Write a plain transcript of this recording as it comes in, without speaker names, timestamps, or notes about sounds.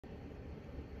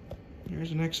There's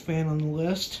the next fan on the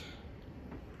list.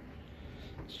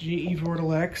 It's GE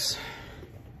Vortalex.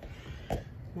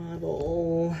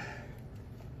 Model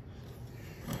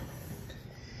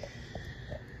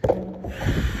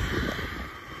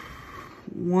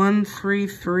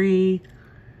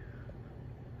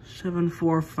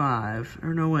 133745.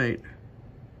 Or no, wait.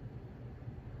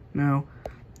 No.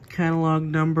 Catalog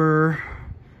number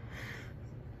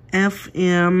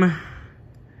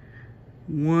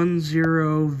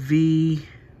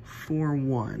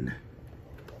FM10V41.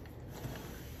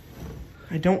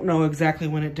 I don't know exactly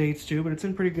when it dates to, but it's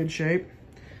in pretty good shape.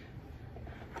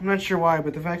 I'm not sure why,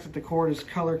 but the fact that the cord is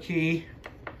color key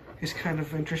is kind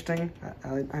of interesting.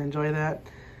 I enjoy that.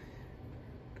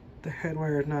 The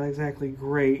headwire is not exactly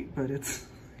great, but it's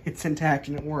intact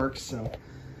and it works, so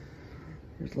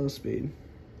here's low speed.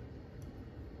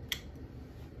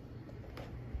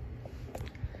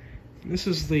 This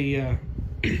is the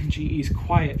GE's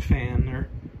quiet fan.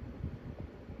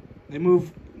 They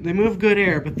move good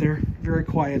air, but they're very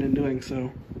quiet in doing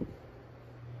so.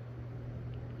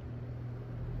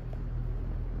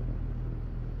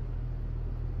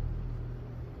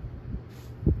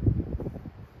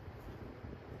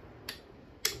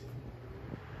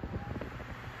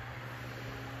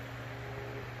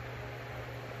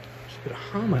 Just a bit of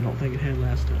hum I don't think it had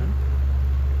last time.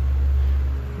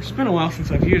 It's been a while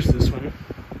since I've used this one.